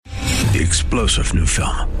The explosive new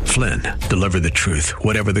film, Flynn, deliver the truth,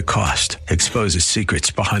 whatever the cost, exposes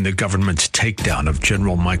secrets behind the government's takedown of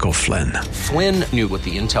General Michael Flynn. Flynn knew what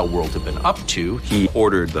the intel world had been up to. He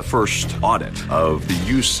ordered the first audit of the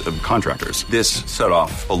use of contractors. This set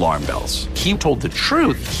off alarm bells. He told the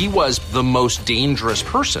truth. He was the most dangerous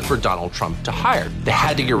person for Donald Trump to hire. They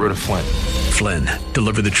had to get rid of Flynn. Flynn,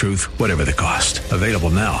 deliver the truth, whatever the cost. Available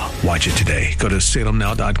now. Watch it today. Go to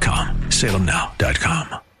salemnow.com.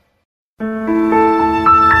 salemnow.com.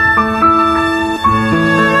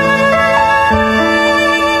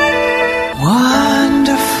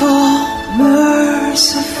 Wonderful,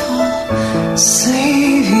 merciful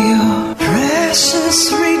Savior,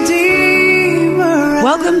 precious Redeemer.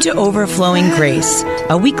 Welcome to Overflowing Grace,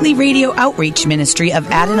 a weekly radio outreach ministry of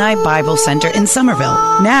Adonai Bible Center in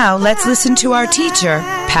Somerville. Now let's listen to our teacher,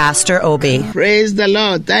 Pastor Obi. Praise the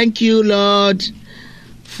Lord. Thank you, Lord,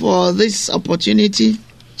 for this opportunity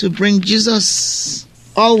to bring Jesus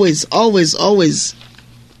always, always, always.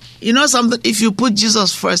 You know something? If you put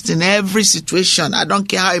Jesus first in every situation, I don't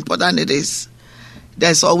care how important it is,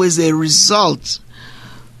 there's always a result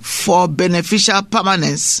for beneficial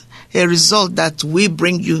permanence, a result that will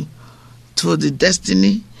bring you to the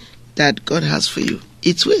destiny that God has for you.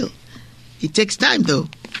 It will. It takes time, though,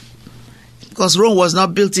 because Rome was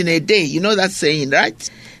not built in a day. You know that saying, right?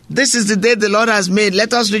 This is the day the Lord has made.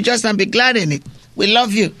 Let us rejoice and be glad in it. We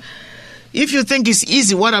love you. If you think it's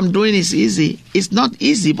easy, what I'm doing is easy. It's not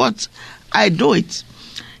easy, but I do it.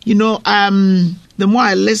 You know, the more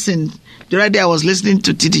I listen, the other day I was listening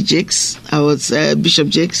to T.D. Jakes. I was Bishop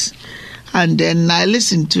Jakes. And then I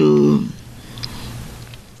listened to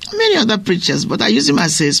many other preachers, but I use him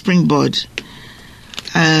as a springboard.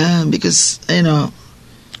 Because, you know,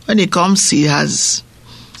 when he comes, he has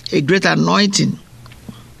a great anointing.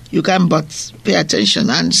 You can't but pay attention.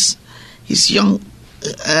 And his young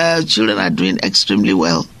children are doing extremely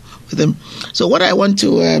well with him. So what I want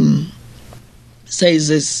to say is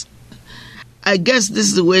this. I guess this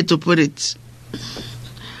is the way to put it.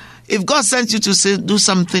 If God sends you to do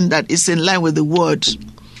something that is in line with the word,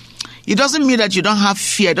 it doesn't mean that you don't have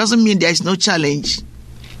fear. It doesn't mean there is no challenge.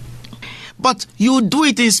 But you do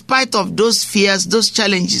it in spite of those fears, those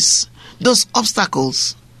challenges, those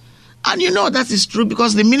obstacles. And you know that is true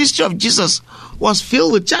because the ministry of Jesus was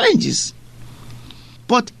filled with challenges.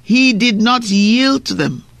 But he did not yield to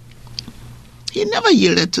them. He never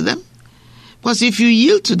yielded to them. Because if you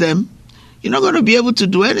yield to them, you're not going to be able to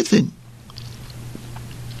do anything.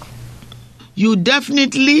 You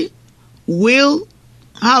definitely will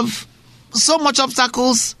have so much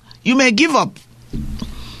obstacles, you may give up.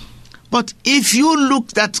 But if you look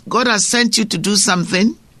that God has sent you to do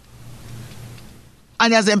something,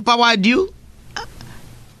 and he has empowered you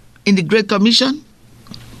in the Great Commission,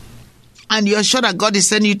 and you're sure that God is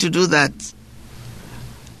sending you to do that,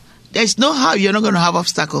 there's no how you're not going to have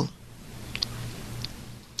obstacle.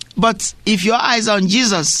 But if your eyes are on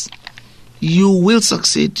Jesus, you will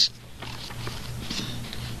succeed.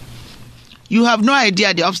 You have no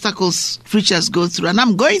idea the obstacles preachers go through, and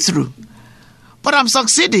I'm going through. But I'm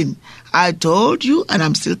succeeding. I told you, and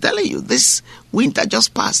I'm still telling you, this winter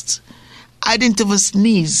just passed. I didn't even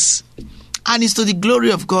sneeze. And it's to the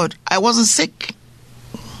glory of God. I wasn't sick.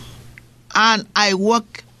 And I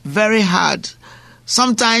work very hard.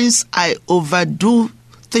 Sometimes I overdo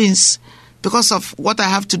things because of what I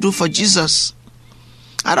have to do for Jesus.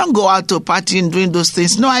 I don't go out to a party and doing those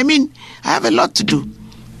things. No, I mean, I have a lot to do.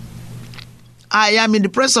 I am in the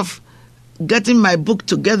process of getting my book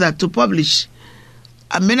together to publish.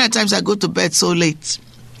 And many times I go to bed so late.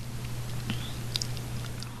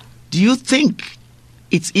 Do you think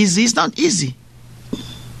it's easy? It's not easy.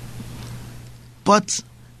 But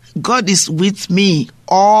God is with me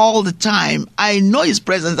all the time. I know his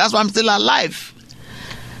presence. That's why I'm still alive.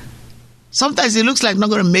 Sometimes it looks like I'm not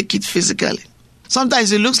going to make it physically.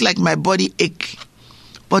 Sometimes it looks like my body ache.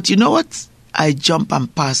 But you know what? I jump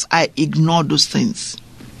and pass. I ignore those things.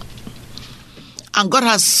 And God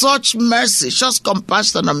has such mercy, such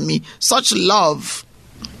compassion on me, such love.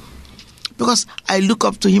 Because I look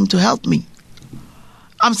up to him to help me.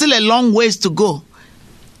 I'm still a long ways to go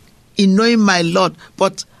in knowing my Lord.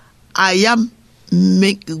 But I am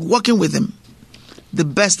working with him the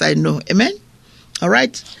best I know. Amen? All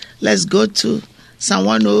right? Let's go to Psalm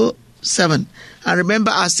 107. And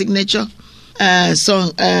remember our signature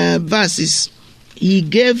song verses. He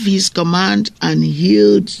gave his command and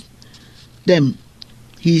healed them.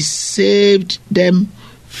 He saved them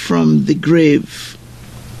from the grave.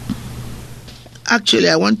 Actually,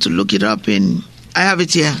 I want to look it up I have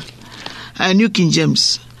it here, New King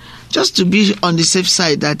James, just to be on the safe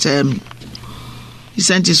side that, you He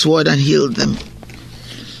sent his word and healed them.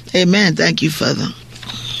 Amen. Thank you, Father.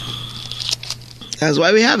 That's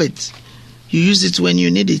why we have it. You use it when you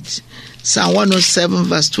need it. Psalm 107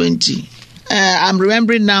 verse 20. I'm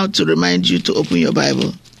remembering now to remind you to open your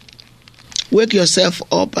Bible. Wake yourself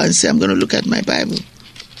up and say, I'm going to look at my Bible.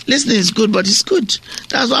 Listening is good, but it's good.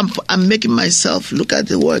 That's why I'm making myself look at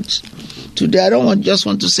the words. Today, I don't just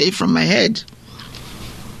want to say it from my head.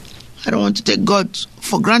 I don't want to take God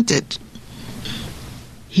for granted.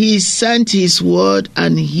 He sent his word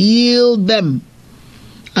and healed them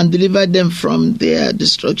and delivered them from their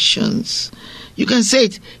destructions. You can say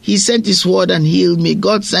it. He sent his word and healed me.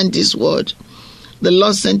 God sent his word. The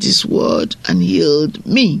Lord sent his word and healed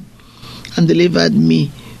me and delivered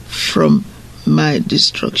me from my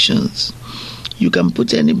destructions. You can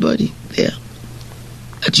put anybody there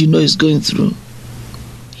that you know is going through.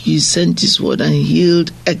 He sent his word and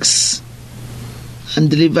healed X and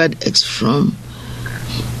delivered X from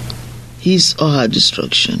his or her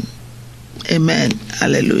destruction. Amen.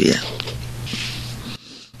 Hallelujah.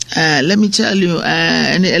 Let me tell you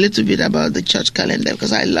a little bit about the church calendar,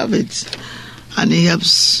 because I love it. And it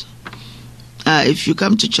helps. If you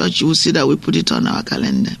come to church, you will see that we put it on our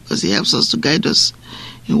calendar, because it helps us to guide us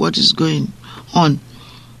in what is going on.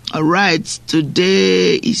 All right.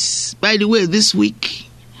 Today is, by the way, this week,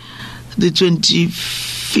 the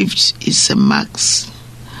 25th is St. Mark's.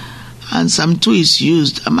 And Psalm 2 is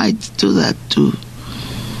used. I might do that too,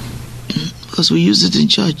 because we use it in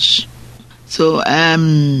church. So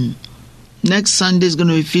next Sunday is going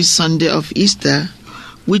to be 5th Sunday of Easter,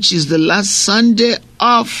 which is the last Sunday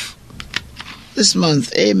of this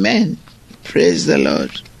month. Amen. Praise the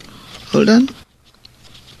Lord. Hold on.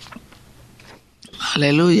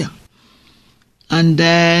 Hallelujah. And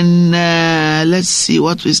then let's see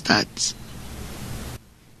what we start.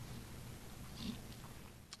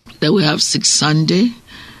 Then we have 6th Sunday.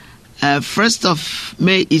 1st of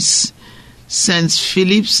May is St.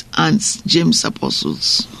 Philip's and James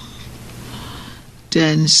Apostles.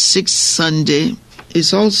 Then 6th Sunday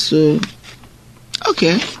is also,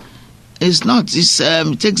 okay, it's not, it's,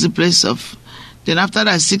 it takes the place of, then after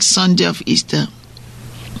that 6th Sunday of Easter.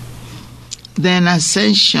 Then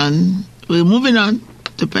Ascension, we're moving on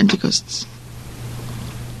to Pentecost.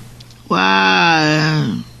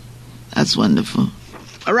 Wow, that's wonderful.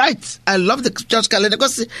 All right, I love the church calendar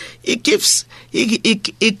because it keeps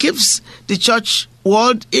the church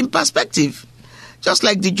world in perspective. Just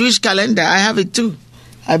like the Jewish calendar, I have it too.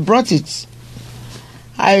 I brought it.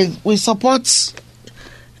 We support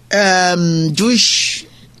Jewish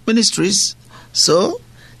ministries, so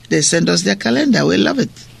they send us their calendar. We love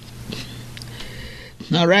it.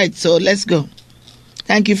 All right, so let's go.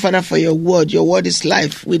 Thank you, Father, for your word. Your word is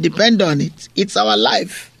life. We depend on it. It's our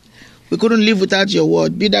life. We couldn't live without your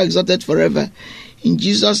word. Be thou exalted forever. In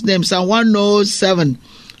Jesus' name. Psalm 107.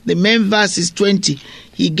 The main verse is 20.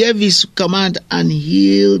 He gave his command and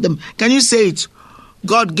healed them. Can you say it?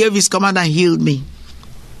 God gave his command and healed me.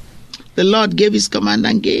 The Lord gave his command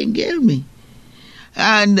and healed me.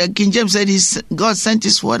 And King James said God sent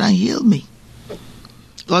his word and healed me.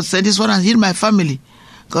 God sent his word and healed my family.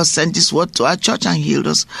 God sent his word to our church and healed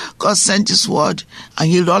us. God sent his word and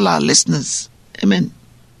healed all our listeners. Amen.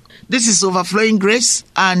 This is Overflowing Grace,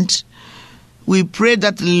 and we pray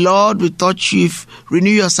that the Lord will touch you,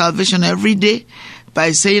 renew your salvation every day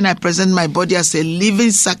by saying, I present my body as a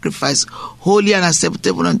living sacrifice, holy and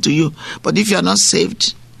acceptable unto you. But if you are not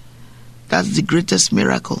saved, that's the greatest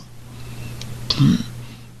miracle.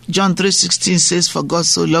 John 3:16 says, for God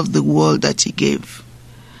so loved the world that he gave.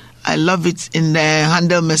 I love it in the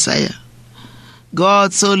Handel Messiah.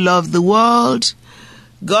 God so loved the world.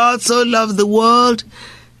 God so loved the world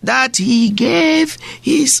that he gave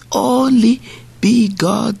his only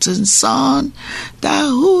begotten Son, that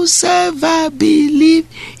whosoever believe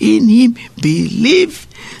in him, believe,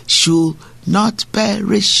 should not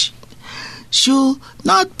perish,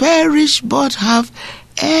 but have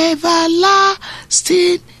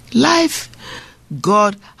everlasting life.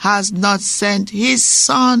 God has not sent his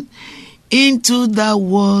Son into the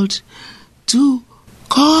world to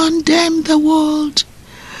condemn the world.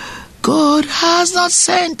 God has not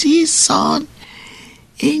sent his Son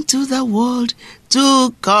into the world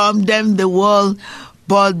to condemn the world,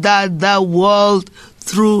 but that the world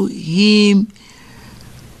through him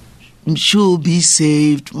should be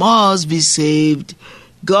saved, must be saved.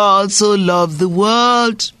 God so loved the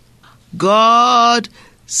world. God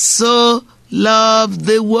so loved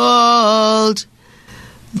the world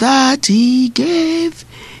that he gave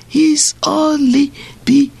his only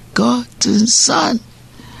begotten Son,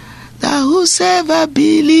 that whosoever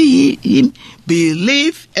believe him,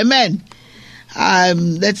 believe, amen,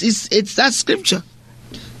 It's that scripture.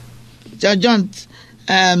 John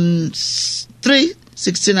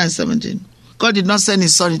 3:16 and 17. God did not send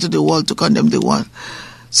his son into the world to condemn the world.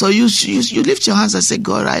 So you lift your hands and say,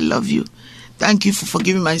 God, I love you. Thank you for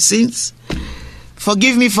forgiving my sins.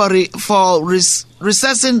 Forgive me for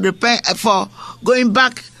recessing, for going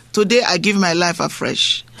back. Today I give my life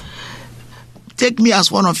afresh. Take me as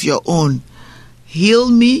one of your own. Heal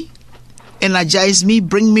me, energize me,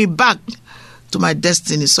 bring me back to my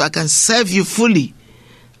destiny so I can serve you fully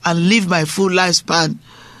and live my full lifespan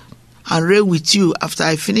and reign with you after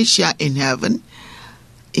I finish here in heaven.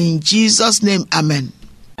 In Jesus' name, amen.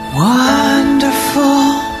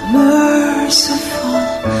 Wonderful,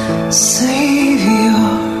 merciful Savior,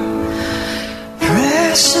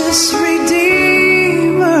 precious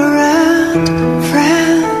Redeemer and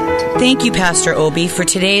friend. Thank you, Pastor Obi, for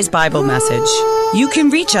today's Bible message. You can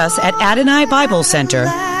reach us at Adonai Bible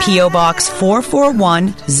Center, P.O. Box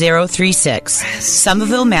 441036,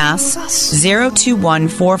 Somerville, Mass.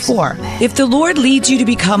 02144. If the Lord leads you to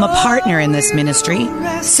become a partner in this ministry,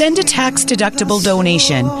 send a tax-deductible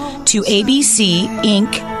donation to ABC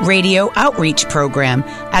Inc. Radio Outreach Program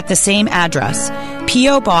at the same address,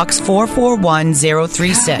 P.O. Box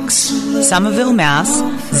 441036, Somerville, Mass.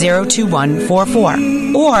 02144.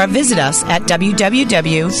 Or visit us at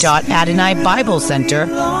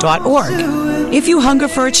www.AdonaiBibleCenter.org. If you hunger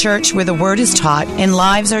for a church where the Word is taught and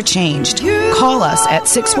lives are changed, call us at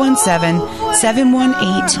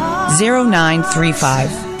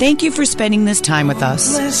 617-718-0935. Thank you for spending this time with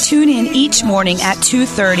us. Tune in each morning at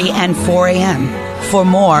 2:30 and 4 a.m. for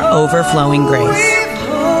more Overflowing Grace.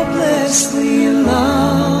 Hopelessly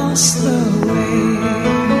lost the way.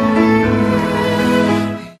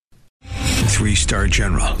 3-star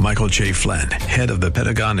General Michael J. Flynn, head of the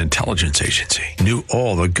Pentagon Intelligence Agency, knew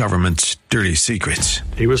all the government's dirty secrets.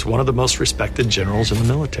 He was one of the most respected generals in the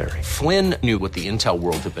military. Flynn knew what the intel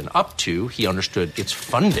world had been up to. He understood its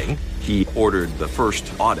funding. He ordered the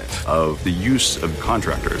first audit of the use of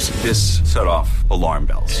contractors. This set off alarm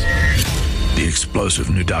bells. The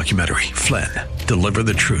explosive new documentary, Flynn, Deliver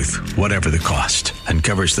the Truth, Whatever the Cost,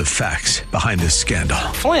 uncovers the facts behind this scandal.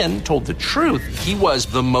 Flynn told the truth. He was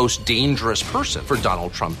the most dangerous person for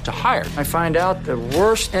Donald Trump to hire. I find out the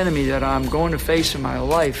worst enemy that I'm going to face in my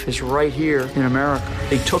life is right here in America.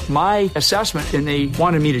 They took my assessment and they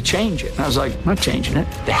wanted me to change it. And I was like, I'm not changing it.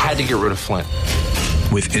 They had to get rid of Flynn.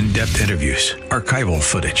 With in-depth interviews, archival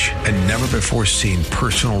footage, and never-before-seen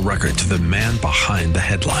personal records of the man behind the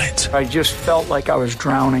headlines. I just felt like I was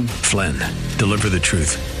drowning. Flynn, Deliver the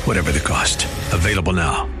Truth, Whatever the Cost. Available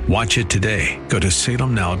now. Watch it today. Go to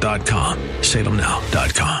salemnow.com.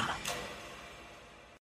 salemnow.com.